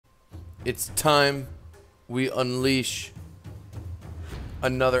It's time we unleash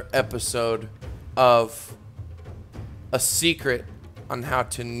another episode of a secret on how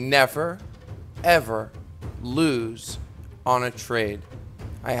to never, ever lose on a trade.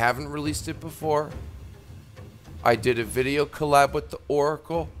 I haven't released it before. I did a video collab with the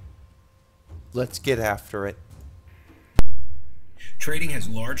Oracle. Let's get after it. Trading has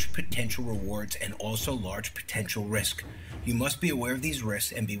large potential rewards and also large potential risk. You must be aware of these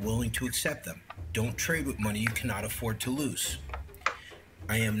risks and be willing to accept them. Don't trade with money you cannot afford to lose.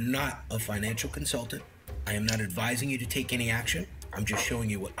 I am not a financial consultant. I am not advising you to take any action. I'm just showing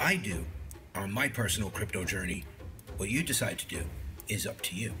you what I do on my personal crypto journey. What you decide to do is up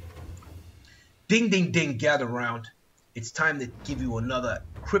to you. Ding, ding, ding, gather round. It's time to give you another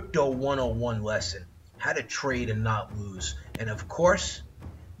Crypto 101 lesson. How to trade and not lose. And of course,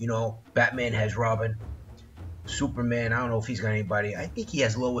 you know, Batman has Robin. Superman, I don't know if he's got anybody. I think he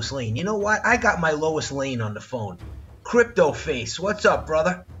has Lois Lane. You know what? I got my Lois Lane on the phone. Crypto Face, what's up,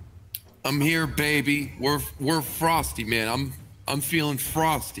 brother? I'm here, baby. We're frosty, man. I'm feeling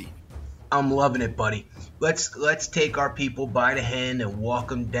frosty. I'm loving it, buddy. Let's take our people by the hand and walk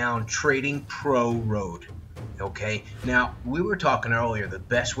them down Trading Pro Road. Okay, now we were talking earlier the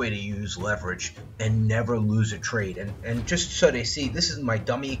best way to use leverage and never lose a trade, and just so they see, this is my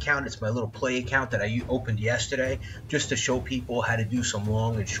dummy account. It's my little play account that I opened yesterday just to show people how to do some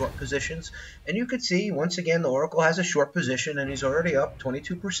long and short positions. And you could see once again the Oracle has a short position and he's already up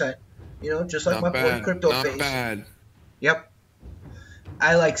 22%, you know, just like my boy Crypto Face. Not bad. Yep.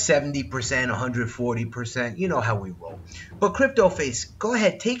 I like 70%, 140%. You know how we roll. But Crypto Face, go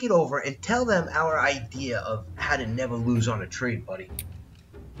ahead, take it over and tell them our idea of how to never lose on a trade, buddy.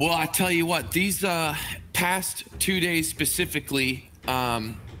 Well, I tell you what, these past 2 days specifically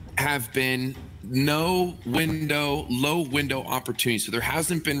have been low window opportunities. So there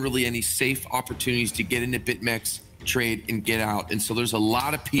hasn't been really any safe opportunities to get into Bitmex, trade, and get out. And so there's a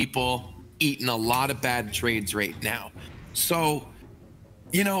lot of people eating a lot of bad trades right now. So,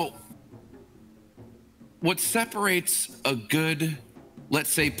 you know, what separates a good, let's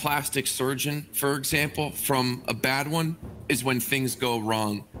say, plastic surgeon, for example, from a bad one is when things go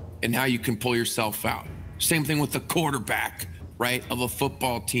wrong and how you can pull yourself out. Same thing with the quarterback, right, of a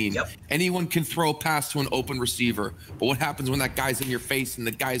football team. Yep. Anyone can throw a pass to an open receiver, but what happens when that guy's in your face and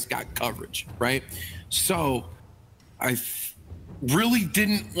the guy's got coverage, right? So I really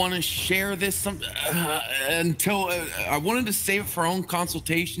didn't want to share this until I wanted to save it for our own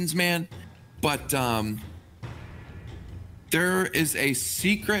consultations, man. But there is a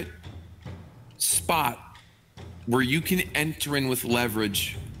secret spot where you can enter in with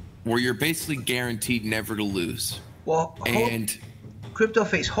leverage where you're basically guaranteed never to lose. Well, Crypto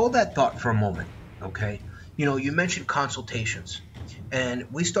Face, hold that thought for a moment, okay? You know, you mentioned consultations, and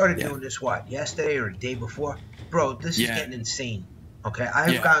we started doing this, what, yesterday or the day before? Bro, this is getting insane, okay?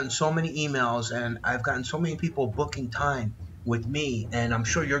 I've gotten so many emails, and I've gotten so many people booking time with me, and I'm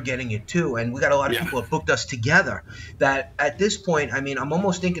sure you're getting it too, and we got a lot of people that booked us together, that at this point, I mean, I'm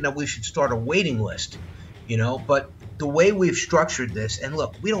almost thinking that we should start a waiting list, you know? But the way we've structured this, and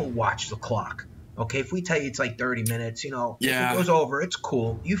look, we don't watch the clock. Okay, if we tell you it's like 30 minutes, you know, if it goes over, it's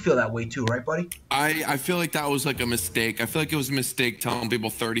cool. You feel that way too, right, buddy? I feel like that was like a mistake. I feel like it was a mistake telling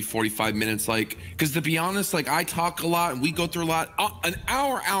people 30, 45 minutes, like, because to be honest, like, I talk a lot and we go through a lot. An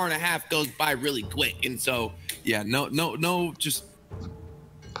hour and a half goes by really quick. And so, yeah, just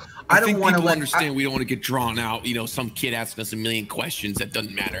I think people understand we don't want to get drawn out. You know, some kid asking us a million questions that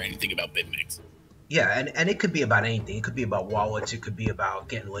doesn't matter anything about Bitmex. Yeah, and it could be about anything. It could be about wallets. It could be about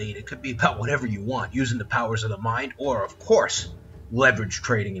getting laid. It could be about whatever you want, using the powers of the mind, or, of course, leverage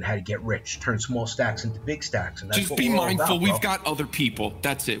trading and how to get rich, turn small stacks into big stacks. And that's just be mindful. We've got other people.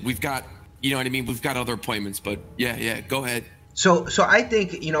 That's it. We've got, you know what I mean? We've got other appointments, but yeah, go ahead. So I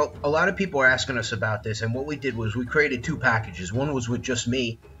think, you know, a lot of people are asking us about this, and what we did was we created two packages. One was with just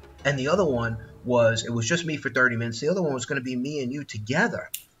me, and the other one was, it was just me for 30 minutes. The other one was going to be me and you together.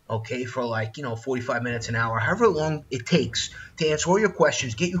 Okay, for like, you know, 45 minutes, an hour, however long it takes to answer all your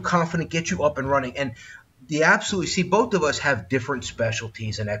questions, get you confident, get you up and running. And both of us have different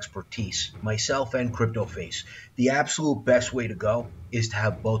specialties and expertise, myself and Crypto Face. The absolute best way to go is to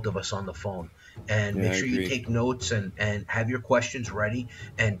have both of us on the phone. And make sure you take notes and have your questions ready.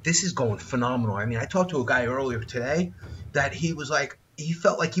 And this is going phenomenal. I mean, I talked to a guy earlier today that he was like, he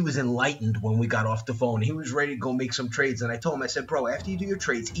felt like he was enlightened when we got off the phone. He was ready to go make some trades. And I told him, I said, bro, after you do your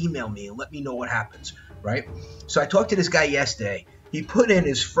trades, email me and let me know what happens, right? So I talked to this guy yesterday. He put in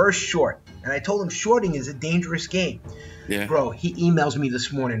his first short. And I told him shorting is a dangerous game. Yeah. Bro, he emails me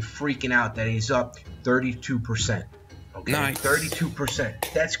this morning freaking out that he's up 32%. Okay, Nice.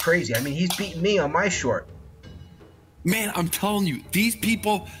 32%. That's crazy. I mean, he's beating me on my short. Man, I'm telling you, these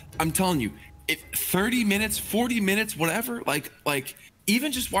people, I'm telling you, if 30 minutes, 40 minutes, whatever, like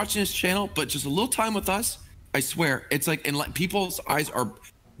even just watching this channel, but just a little time with us, I swear, it's like, and like people's eyes are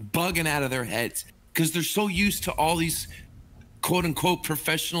bugging out of their heads because they're so used to all these quote unquote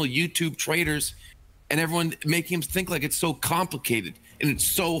professional YouTube traders and everyone making them think like it's so complicated and it's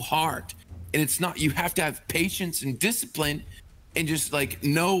so hard. And it's not. You have to have patience and discipline and just like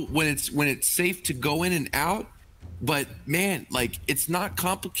know when it's safe to go in and out. But man, like it's not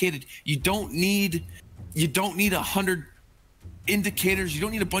complicated. You don't need 100 indicators. You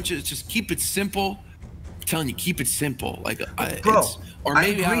don't need a bunch of, just keep it simple. I'm telling you, keep it simple. Like bro, or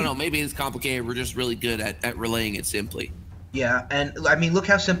maybe I don't know, maybe it's complicated. We're just really good at relaying it simply. Yeah, and I mean, look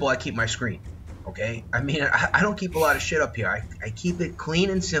how simple I keep my screen. Okay, I mean, I don't keep a lot of shit up here. I keep it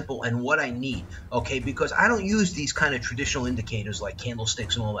clean and simple and what I need. Okay, because I don't use these kind of traditional indicators like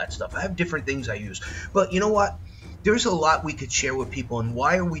candlesticks and all that stuff. I have different things I use. But you know what? There's a lot we could share with people. And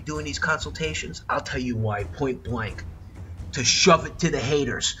why are we doing these consultations? I'll tell you why, point blank. To shove it to the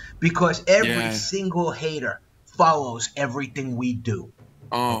haters. Because every single hater follows everything we do.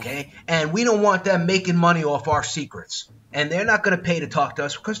 Oh. Okay? And we don't want them making money off our secrets. And they're not going to pay to talk to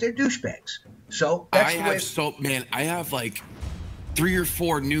us because they're douchebags. So that's the way. I have like 3 or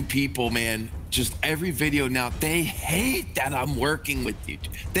 4 new people, man. Just every video now, they hate that I'm working with you.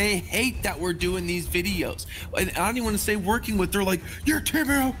 They hate that we're doing these videos. And I don't even want to say working with. They're like, you're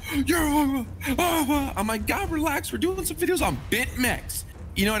Timmy. I'm like, God, relax. We're doing some videos on Bitmex.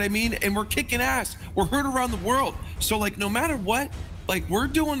 You know what I mean? And we're kicking ass. We're heard around the world. So like, no matter what, like we're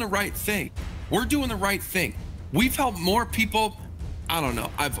doing the right thing. We're doing the right thing. We've helped more people. I don't know.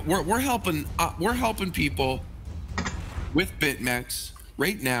 We're helping people with Bitmex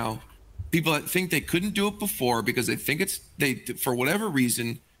right now. People that think they couldn't do it before because they think for whatever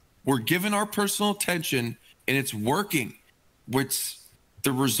reason, we're giving our personal attention and it's working. Which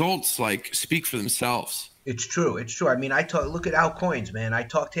the results like speak for themselves. It's true. It's true. I mean, look at Al Coins, man. I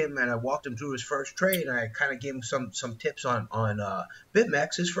talked to him and I walked him through his first trade and I kind of gave him some tips on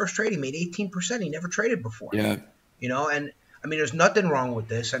Bitmex. His first trade, he made 18%. He never traded before. Yeah. You know, and I mean, there's nothing wrong with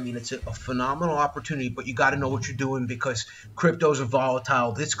this. I mean, it's a phenomenal opportunity, but you got to know what you're doing because cryptos are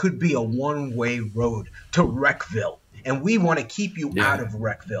volatile. This could be a one-way road to Wreckville, and we want to keep you out of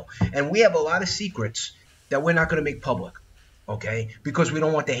Wreckville. And we have a lot of secrets that we're not going to make public, okay, because we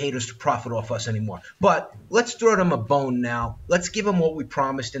don't want the haters to profit off us anymore. But let's throw them a bone now. Let's give them what we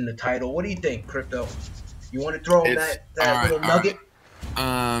promised in the title. What do you think, Crypto? You want to throw them that little nugget?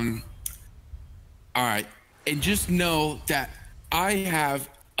 All right. And just know that I have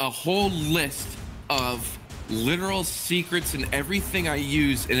a whole list of literal secrets and everything I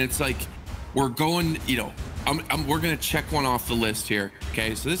use. And it's like, we're going, you know, we're going to check one off the list here.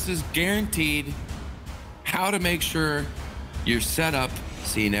 Okay. So this is guaranteed how to make sure you're set up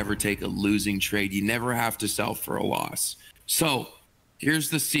so you never take a losing trade. You never have to sell for a loss. So here's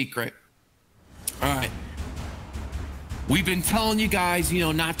the secret. All right. We've been telling you guys, you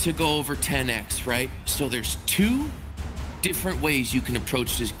know, not to go over 10x, right? So there's 2 different ways you can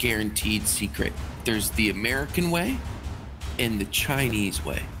approach this guaranteed secret. There's the American way and the Chinese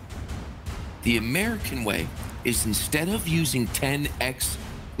way. The American way is instead of using 10x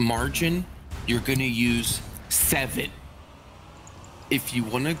margin, you're going to use 7. If you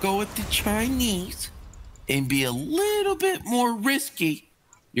want to go with the Chinese and be a little bit more risky,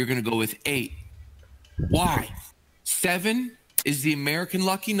 you're going to go with 8. Why? 7 is the American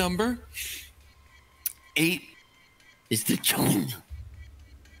lucky number. 8 is the China.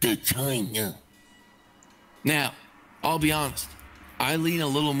 The China. Now, I'll be honest. I lean a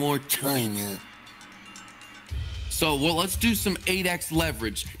little more China. So, well, let's do some 8x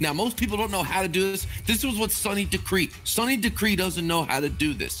leverage. Now, most people don't know how to do this. This was what Sonny Decree. Sonny Decree doesn't know how to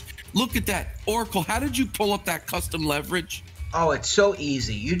do this. Look at that. Oracle, how did you pull up that custom leverage? Oh, it's so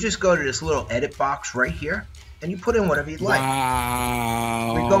easy. You just go to this little edit box right here. And you put in whatever you'd like.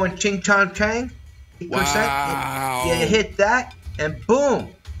 Wow. We're going ching chong chang. 8%. Wow. You hit that and boom.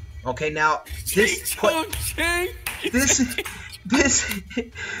 Okay, now this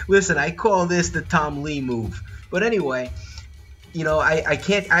listen, I call this the Tom Lee move. But anyway, you know, I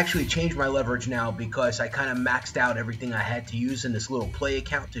can't actually change my leverage now because I kind of maxed out everything I had to use in this little play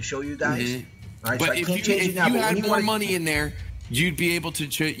account to show you guys. Mm-hmm. All right, but so I can't change it now. If you but had more money in there, you'd be able to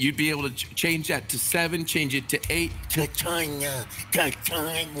change that to 7, change it to 8, to China.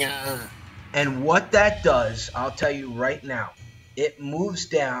 And what that does, I'll tell you right now, it moves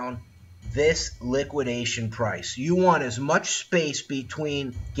down this liquidation price. You want as much space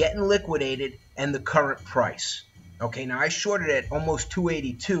between getting liquidated and the current price. Okay, now I shorted at almost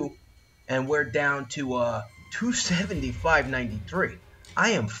 282, and we're down to 275.93. I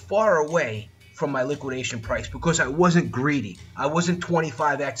am far away from my liquidation price because I wasn't greedy. I wasn't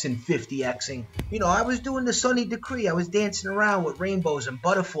 25xing, 50xing. You know, I was doing the Sunny Decree. I was dancing around with rainbows and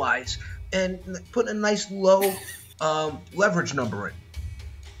butterflies and putting a nice low leverage number in.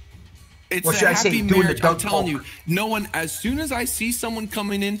 It's Or a should I say, happy doing the marriage. I'm Doug telling Polk. you, no one, as soon as I see someone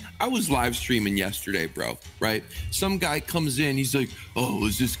coming in, I was live streaming yesterday, bro, right? Some guy comes in, he's like, oh,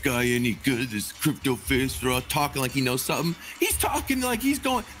 is this guy any good? This crypto face, bro, talking like he knows something. He's talking like he's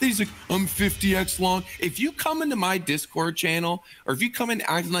going, he's like, I'm 50x long. If you come into my Discord channel, or if you come in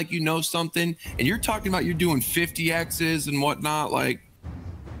acting like you know something, and you're talking about you're doing 50x's and whatnot, like,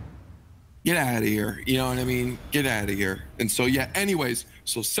 get out of here. You know what I mean? Get out of here. And so, yeah, anyways,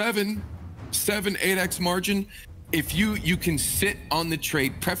 so 8x margin. If you can sit on the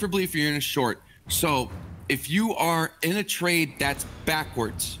trade, preferably if you're in a short. So if you are in a trade that's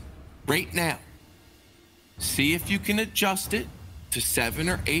backwards right now, see if you can adjust it to 7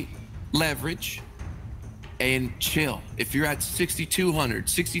 or 8 leverage and chill. If you're at 6,200,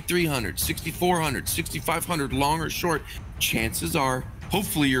 6,300, 6,400, 6,500 long or short, chances are,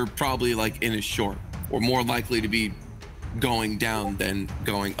 hopefully you're probably like in a short, or more likely to be going down than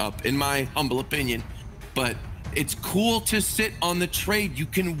going up, in my humble opinion. But it's cool to sit on the trade. You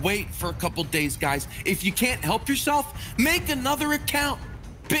can wait for a couple days, guys. If you can't help yourself, make another account.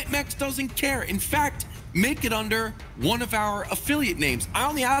 Bitmex doesn't care. In fact, make it under one of our affiliate names. I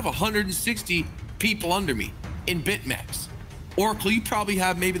only have 160 people under me in Bitmex. Oracle, you probably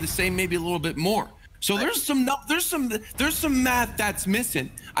have maybe the same, maybe a little bit more. So there's some math that's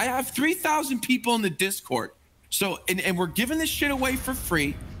missing. I have 3,000 people in the Discord. So, and we're giving this shit away for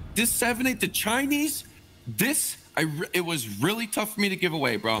free. This 7/8, the Chinese, it was really tough for me to give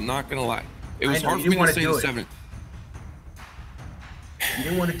away, bro. I'm not gonna lie. It was hard for me to say the 7. You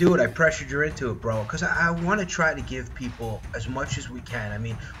didn't want to do it. I pressured you into it, bro, because I want to try to give people as much as we can. I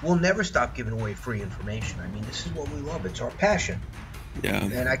mean, we'll never stop giving away free information. I mean, this is what we love. It's our passion. Yeah.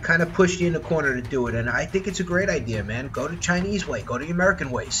 And I kind of pushed you in the corner to do it, and I think it's a great idea, man. Go the Chinese way. Go the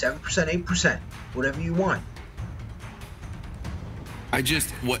American way. 7%, 8%, whatever you want. Yeah,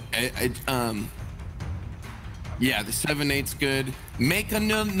 the 7/8's good. Make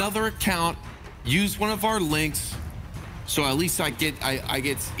another account. Use one of our links. So at least I get,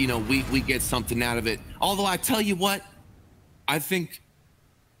 you know, we get something out of it. Although I tell you what, I think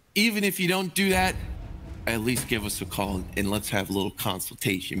even if you don't do that, at least give us a call and let's have a little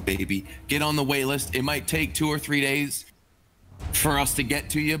consultation, baby. Get on the wait list. It might take 2 or 3 days for us to get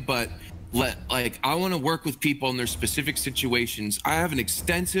to you, but I want to work with people in their specific situations. I have an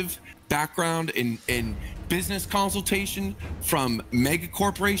extensive background in business consultation, from mega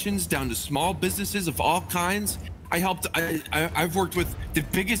corporations down to small businesses of all kinds. I've worked with the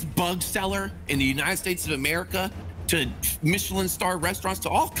biggest bug seller in the United States of America, to Michelin star restaurants, to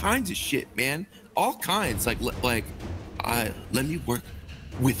all kinds of shit, man. All kinds. Let me work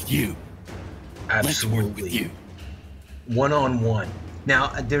with you. Absolutely. Let's work with you. One-on-one. Now,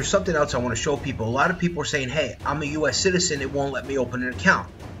 there's something else I want to show people. A lot of people are saying, hey, I'm a U.S. citizen, it won't let me open an account.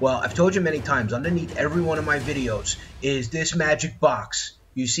 Well, I've told you many times, underneath every one of my videos is this magic box.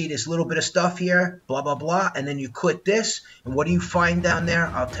 You see this little bit of stuff here, blah, blah, blah, and then you click this, and what do you find down there?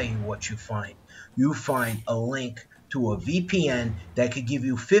 I'll tell you what you find. You find a link to a VPN that could give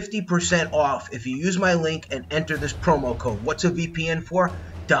you 50% off if you use my link and enter this promo code. What's a VPN for?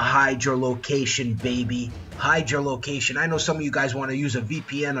 To hide your location, baby. Hide your location. I know some of you guys want to use a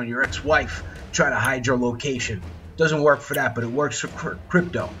VPN on your ex-wife, try to hide your location. Doesn't work for that, but it works for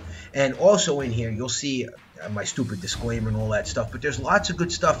crypto. And also in here, you'll see my stupid disclaimer and all that stuff, but there's lots of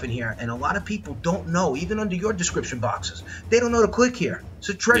good stuff in here, and a lot of people don't know, even under your description boxes, they don't know to click here. It's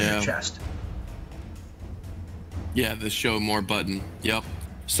a treasure chest. Yeah, the show more button. Yep.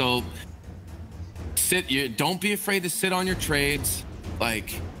 So don't be afraid to sit on your trades.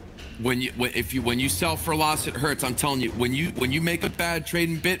 Like when you sell for a loss, it hurts. I'm telling you, when you make a bad trade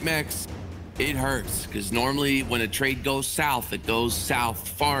in Bitmex, it hurts, because normally when a trade goes south, it goes south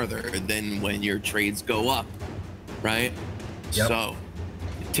farther than when your trades go up, right? Yep. So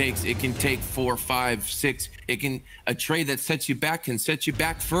it can take 4, 5, 6. A trade that sets you back can set you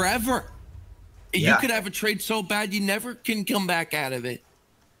back forever. Yeah. You could have a trade so bad you never can come back out of it.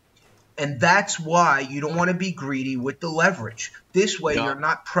 And that's why you don't want to be greedy with the leverage. This way, you're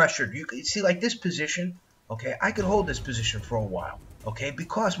not pressured. You can see, like this position, okay, I could hold this position for a while, okay,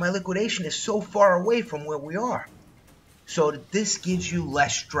 because my liquidation is so far away from where we are. So this gives you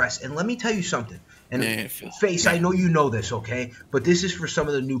less stress. And let me tell you something. And Face, I know you know this, okay, but this is for some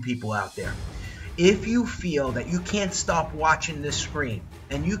of the new people out there. if you feel that you can't stop watching this screen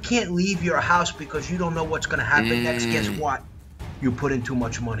and you can't leave your house because you don't know what's going to happen next, guess what? You put in too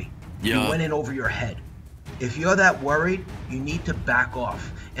much money. You went in over your head. If you're that worried, you need to back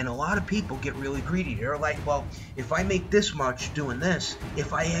off. And a lot of people get really greedy. They're like, well, if I make this much doing this,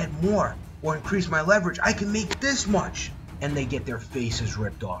 if I add more or increase my leverage, I can make this much. And they get their faces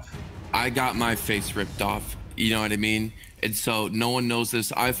ripped off. I got my face ripped off. You know what I mean? And so no one knows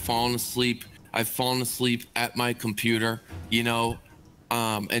this. I've fallen asleep. I've fallen asleep at my computer, you know?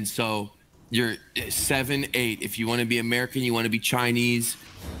 And so you're 7, 8. If you want to be American, you want to be Chinese,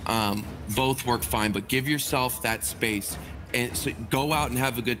 both work fine, but give yourself that space and so go out and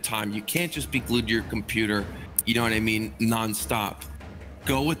have a good time. You can't just be glued to your computer, you know what I mean, nonstop.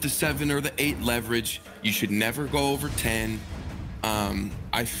 Go with the 7 or the 8 leverage. You should never go over 10.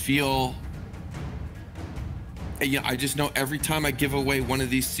 I feel, yeah, I just know every time I give away one of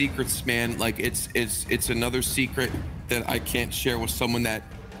these secrets, man, like it's another secret that I can't share with someone that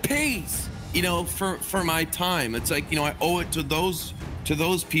pays, you know, for my time. It's like, you know, I owe it to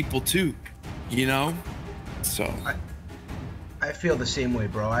those people too, you know? So I feel the same way,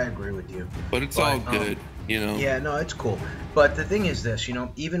 bro. I agree with you. But it's all good, you know? Yeah, no, it's cool. But the thing is this, you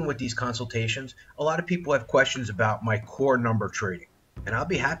know, even with these consultations, a lot of people have questions about my core number trading. And I'll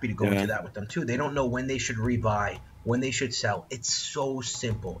be happy to go into that with them too. They don't know when they should rebuy, when they should sell. It's so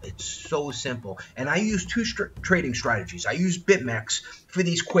simple. It's so simple. And I use two trading strategies. I use Bitmex for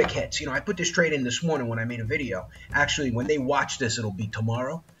these quick hits. You know, I put this trade in this morning when I made a video. Actually, when they watch this, it'll be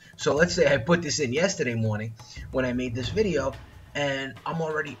tomorrow. So let's say I put this in yesterday morning when I made this video, and I'm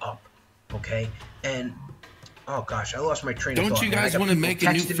already up, okay? And oh gosh, I lost my train of thought. Don't you guys want to make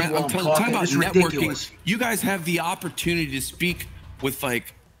a new friend? I'm talking about networking. Ridiculous. You guys have the opportunity to speak with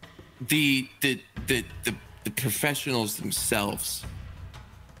like the professionals themselves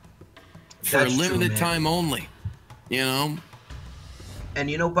for a limited time only, you know. And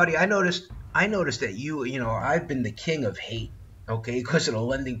you know, buddy, I noticed that you know, I've been the king of hate, okay, because of the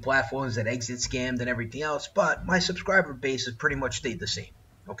lending platforms that exit scammed and everything else, but my subscriber base has pretty much stayed the same.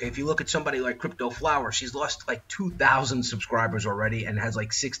 Okay, if you look at somebody like Crypto Flower, she's lost like 2,000 subscribers already and has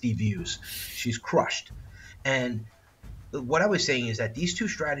like 60 views. She's crushed. And what I was saying is that these two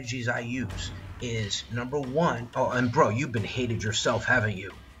strategies I use is, number one, oh, and bro, you've been hated yourself, haven't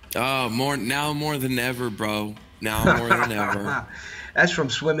you? Oh, more than ever, bro. Now more than ever. That's from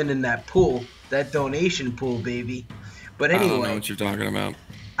swimming in that pool, that donation pool, baby. But anyway, I don't know what you're talking about.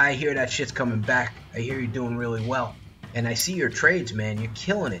 I hear that shit's coming back. I hear you're doing really well. And I see your trades, man. You're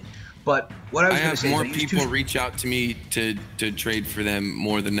killing it. But what I was going to say is I have more people reach out to me to trade for them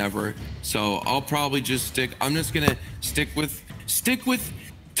more than ever. So I'll probably just I'm just going to stick with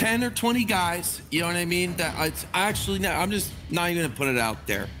 10 or 20 guys. You know what I mean? That I'm just not even going to put it out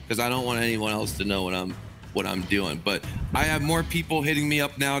there because I don't want anyone else to know what I'm doing. But I have more people hitting me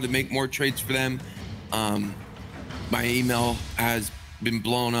up now to make more trades for them. My email has been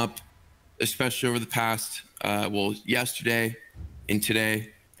blown up, especially over the past yesterday and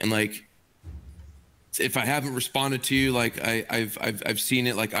today. And like, if I haven't responded to you, like I've seen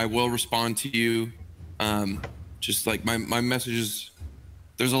it, like I will respond to you. Just like my messages,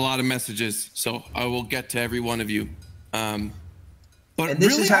 there's a lot of messages, so I will get to every one of you. But and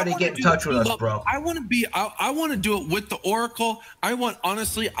this is how to get in touch with us, bro. I want to do it with the Oracle. I want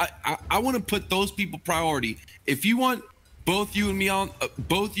to put those people priority. If you want both you and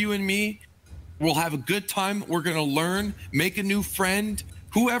me, we'll have a good time. We're gonna learn, make a new friend.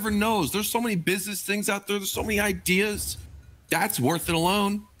 Whoever knows, there's so many business things out there. There's so many ideas. That's worth it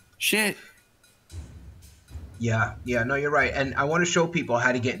alone. Shit. Yeah, no, you're right. And I want to show people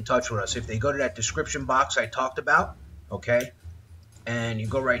how to get in touch with us. If they go to that description box I talked about, okay, and you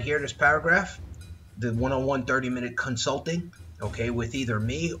go right here, this paragraph, the one-on-one 30-minute consulting, okay, with either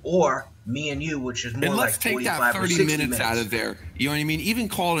me or me and you, which is more like 45 or 60 minutes. Let's take that 30 minutes out of there. You know what I mean? Even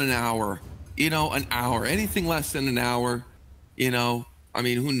call it an hour. You know, an hour. Anything less than an hour, you know. I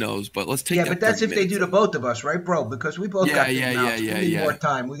mean, who knows? But let's take. Yeah, but that's if they do to both of us, right, bro? Because we both got big mouths. We need more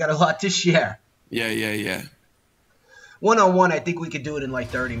time. We got a lot to share. Yeah. One-on-one, I think we could do it in like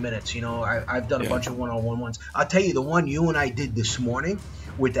 30 minutes. You know, I've done a bunch of one-on-one ones. I'll tell you, the one you and I did this morning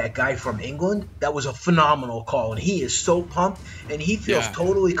with that guy from England, that was a phenomenal call, and he is so pumped, and he feels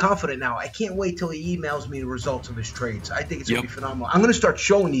totally confident now. I can't wait till he emails me the results of his trades. I think it's going to be phenomenal. I'm going to start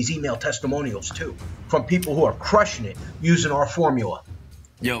showing these email testimonials, too, from people who are crushing it using our formula.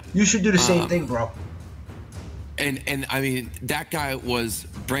 Yep. You should do the same thing, bro. And I mean, that guy was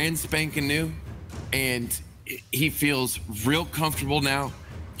brand spanking new, and he feels real comfortable now.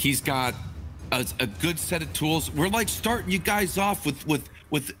 He's got a good set of tools. We're like starting you guys off with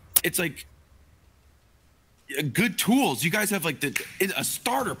it's like good tools. You guys have like a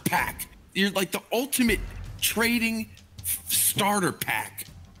starter pack. You're like the ultimate trading starter pack.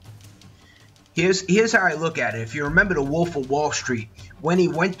 Here's how I look at it. If you remember the Wolf of Wall Street, when he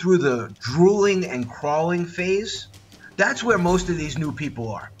went through the drooling and crawling phase, that's where most of these new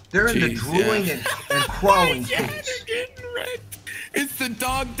people are. They're in the drooling and crawling phase. They're getting wrecked. It's the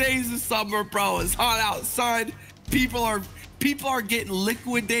dog days of summer, bro. It's hot outside. People are getting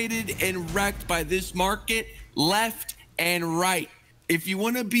liquidated and wrecked by this market left and right. If you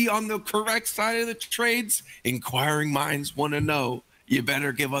want to be on the correct side of the trades, inquiring minds want to know, you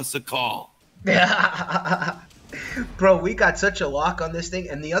better give us a call. Bro, we got such a lock on this thing.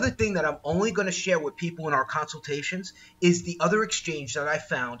 And the other thing that I'm only going to share with people in our consultations is the other exchange that I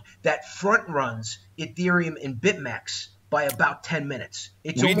found that front runs Ethereum in Bitmex by about 10 minutes.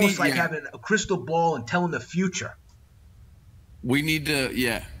 It's almost like having a crystal ball and telling the future. We need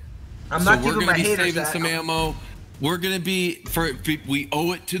to, I'm not giving my haters saving some ammo. We're gonna be we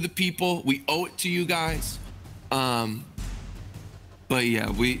owe it to the people. We owe it to you guys. But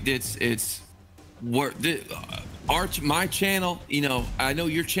yeah, my channel. You know, I know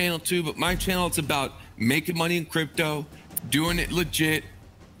your channel too, but my channel, it's about making money in crypto, doing it legit,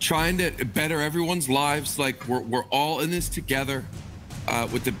 trying to better everyone's lives. Like we're all in this together,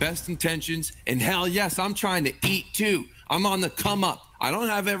 with the best intentions. And hell yes, I'm trying to eat too. I'm on the come up. I don't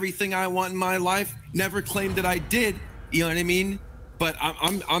have everything I want in my life. Never claimed that I did. You know what I mean? But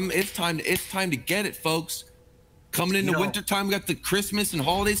it's time to get it, folks. Coming into wintertime, we got the Christmas and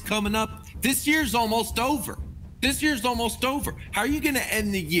holidays coming up. This year's almost over. How are you gonna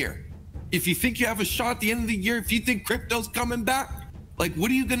end the year? If you think you have a shot at the end of the year, if you think crypto's coming back, like what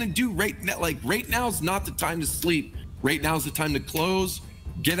are you gonna do right now? Like right now is not the time to sleep. Right now is the time to close.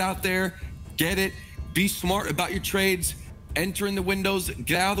 Get out there, get it. Be smart about your trades. Enter in the windows,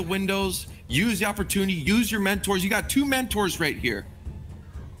 get out of the windows, use the opportunity, use your mentors. You got 2 mentors right here.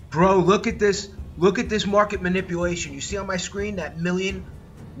 Bro, look at this. Look at this market manipulation. You see on my screen that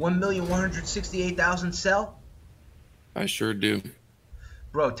 1,168,000 sell? I sure do.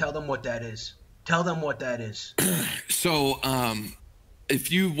 Bro, tell them what that is. Tell them what that is. So,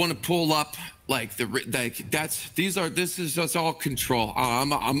 if you want to pull up like this is just all control.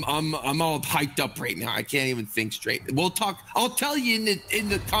 I'm all hyped up right now. I can't even think straight. We'll talk. I'll tell you in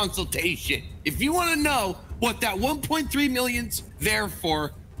the consultation. If you want to know what that 1.3 million's there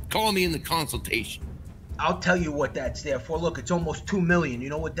for, call me in the consultation. I'll tell you what that's there for. Look, it's almost 2 million. You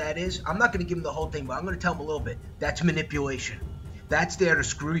know what that is? I'm not going to give them the whole thing, but I'm going to tell them a little bit. That's manipulation. That's there to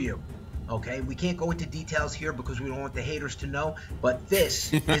screw you. Okay, we can't go into details here because we don't want the haters to know, but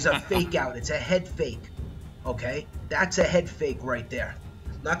this is a fake out. It's a head fake. Okay, that's a head fake right there.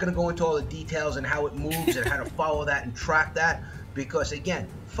 I'm not going to go into all the details and how it moves and how to follow that and track that because, again,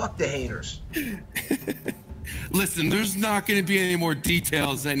 fuck the haters. Listen, there's not going to be any more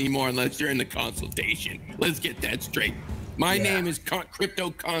details anymore unless you're in the consultation. Let's get that straight. My name is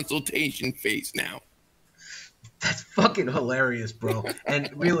Crypto Consultation Face now. That's fucking hilarious, bro. And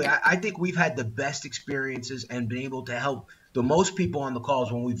really, I think we've had the best experiences and been able to help the most people on the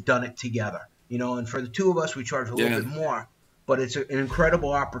calls when we've done it together. You know, and for the 2 of us, we charge a little bit more, but it's an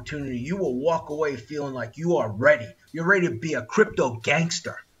incredible opportunity. You will walk away feeling like you are ready. You're ready to be a crypto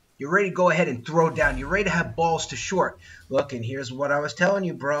gangster. You're ready to go ahead and throw down. You're ready to have balls to short. Look, and here's what I was telling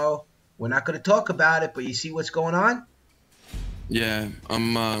you, bro. We're not going to talk about it, but you see what's going on? Yeah,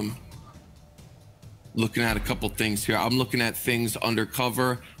 I'm looking at a couple things here. I'm looking at things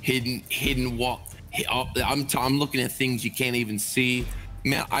undercover, hidden walk. I'm looking at things you can't even see.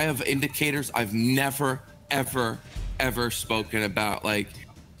 Man, I have indicators I've never, ever spoken about. Like,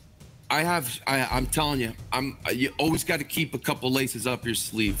 I'm telling you, you always got to keep a couple laces up your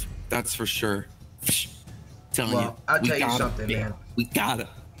sleeve. That's for sure. Telling you. I'll tell you something, man. We gotta.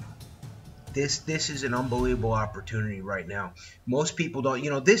 This is an unbelievable opportunity right now. Most people don't, you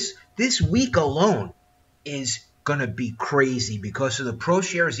know, this week alone is gonna be crazy because of the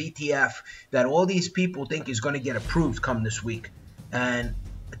ProShares ETF that all these people think is gonna get approved come this week. And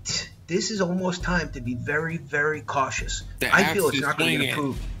this is almost time to be very, very cautious. I feel it's not gonna get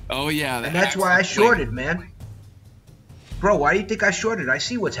approved. Oh yeah. And that's why I shorted, man. Bro, why do you think I shorted? I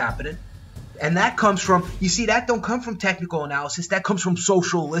see what's happening. And that comes from, you see, that don't come from technical analysis. That comes from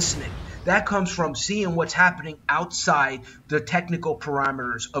social listening. That comes from seeing what's happening outside the technical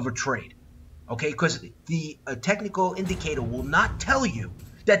parameters of a trade. Okay, because the technical indicator will not tell you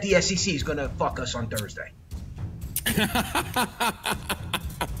that the SEC is going to fuck us on Thursday.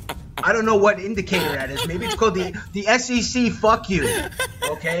 I don't know what indicator that is. Maybe it's called the SEC fuck you,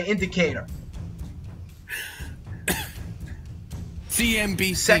 okay, indicator.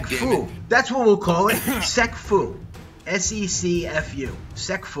 CNBC. SecFu. That's what we'll call it. SecFu. SECFU.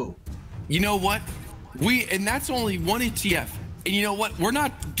 SecFu. You know what? And that's only one ETF. And you know what? We're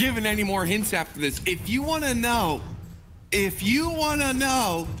not giving any more hints after this. If you want to know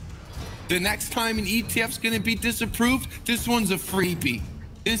the next time an ETF's going to be disapproved, this one's a freebie.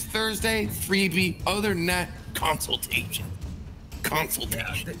 This Thursday, freebie. Other than that, consultation.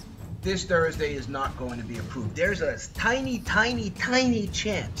 Yeah, this Thursday is not going to be approved. There's a tiny, tiny, tiny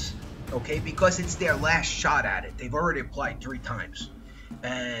chance, okay, because it's their last shot at it. They've already applied 3 times.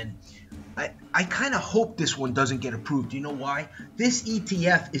 And I kind of hope this one doesn't get approved. You know why? This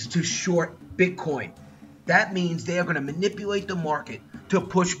ETF is to short Bitcoin. That means they are going to manipulate the market to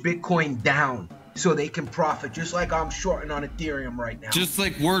push Bitcoin down so they can profit, just like I'm shorting on Ethereum right now. Just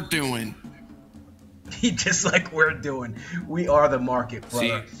like we're doing. Just like we're doing. We are the market,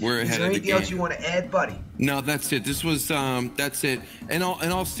 brother. See, we're ahead of the game. Is there anything else you want to add, buddy? No, that's it. This was that's it. In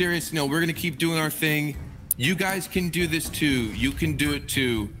all seriousness, we're gonna keep doing our thing. You guys can do this too. You can do it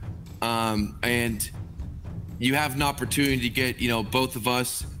too. And you have an opportunity to get, both of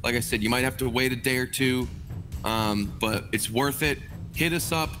us. Like I said, you might have to wait a day or two, but it's worth it. Hit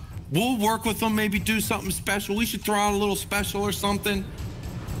us up. We'll work with them. Maybe do something special. We should throw out a little special or something.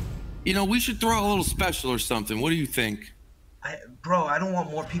 We should throw out a little special or something. What do you think? Bro, I don't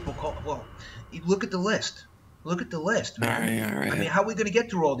want more people call. Well, look at the list. Look at the list, man. All right. I mean, how are we going to get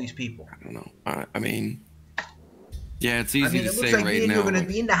through all these people? I don't know. Yeah, it's easy to say right now. It looks like me and you are going to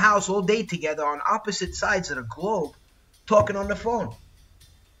be in the house all day together on opposite sides of the globe, talking on the phone.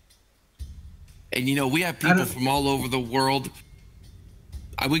 And we have people from all over the world.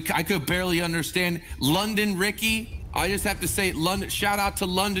 I could barely understand London Ricky. I just have to say, shout out to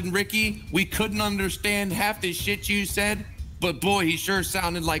London Ricky. We couldn't understand half the shit you said, but boy, he sure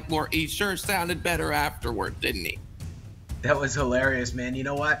sounded better afterward, didn't he? That was hilarious, man. You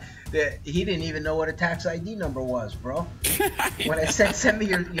know what? He didn't even know what a tax ID number was, bro. When I said, send me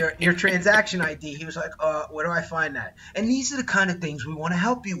your transaction ID, he was like, where do I find that? And these are the kind of things we want to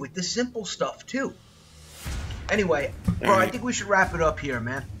help you with, the simple stuff, too. Anyway, bro, I think we should wrap it up here,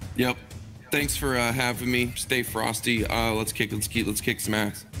 man. Yep. Thanks for having me. Stay frosty. Let's kick some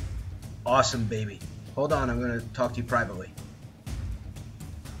ass. Awesome, baby. Hold on, I'm gonna talk to you privately.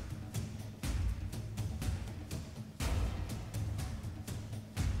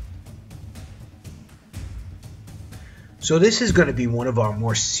 So this is gonna be one of our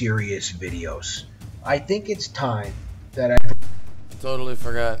more serious videos. I think it's time that I Totally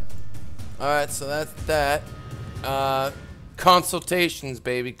forgot. All right, so that's that. Consultations,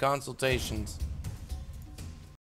 baby, consultations.